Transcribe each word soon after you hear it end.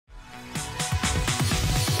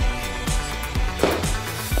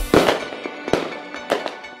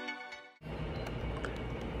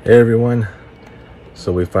Hey everyone,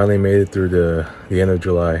 so we finally made it through the end of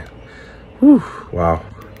July. Whew, wow,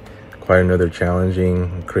 quite another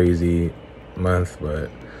challenging, crazy month, but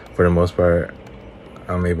for the most part,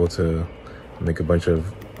 I'm able to make a bunch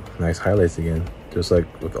of nice highlights again, just like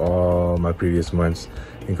with all my previous months,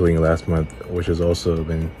 including last month, which has also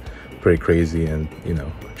been pretty crazy and,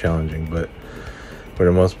 challenging. But for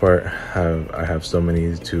the most part, I have so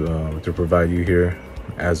many to provide you here,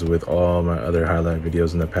 as with all my other highlight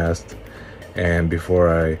videos in the past. And before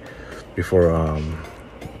I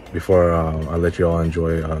let you all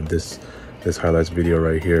enjoy this highlights video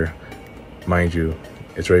right here, mind you,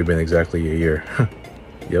 it's already been exactly a year.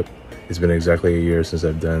 Yep, it's been exactly a year since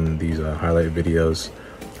I've done these highlight videos.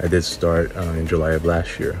 I did start in July of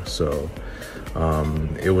last year, so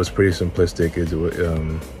it was pretty simplistic.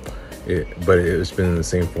 But it's been in the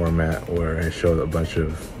same format where I showed a bunch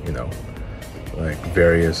of like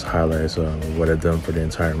various highlights of what I've done for the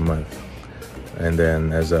entire month. And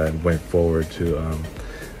then as I went forward to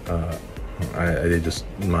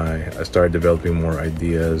I started developing more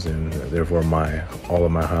ideas, and therefore all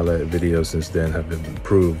of my highlight videos since then have been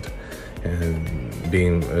improved and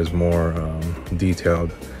being as more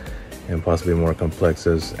detailed and possibly more complex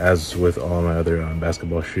as with all my other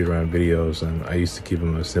basketball shoot around videos. And I used to keep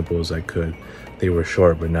them as simple as I could. They were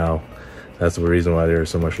short, but now that's the reason why they're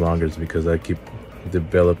so much longer, is because I keep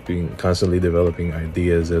constantly developing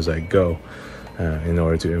ideas as I go, in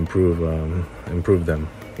order to improve them,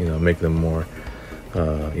 make them more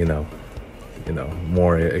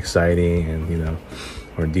more exciting and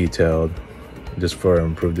more detailed, just for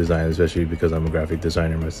improved design, especially because I'm a graphic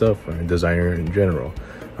designer myself, or a designer in general.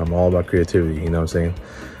 I'm all about creativity, you know what I'm saying?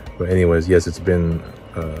 But anyways, yes, it's been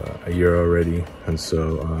a year already, and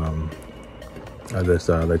so I just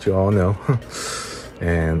let you all know.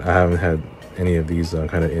 And I haven't had any of these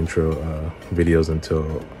kind of intro videos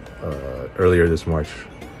until earlier this March.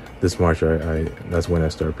 That's when I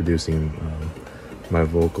started producing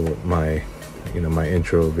my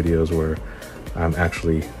intro videos, where I'm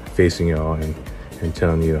actually facing y'all and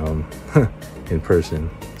telling you in person.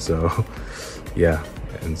 So yeah.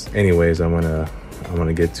 And anyways, I'm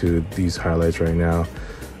gonna get to these highlights right now,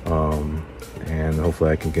 and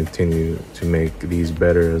hopefully I can continue to make these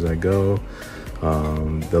better as I go.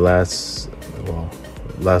 The last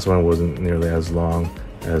one wasn't nearly as long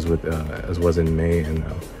as was in May and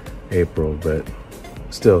April, but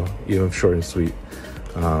still, even short and sweet,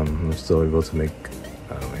 I'm still able to make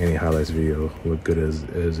any highlights video look good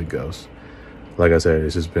as it goes. Like I said,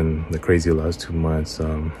 it's just been the crazy last 2 months,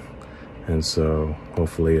 and so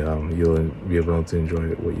hopefully you'll be able to enjoy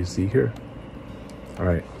what you see here. All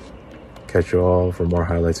right, catch you all for more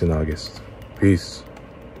highlights in August. Peace.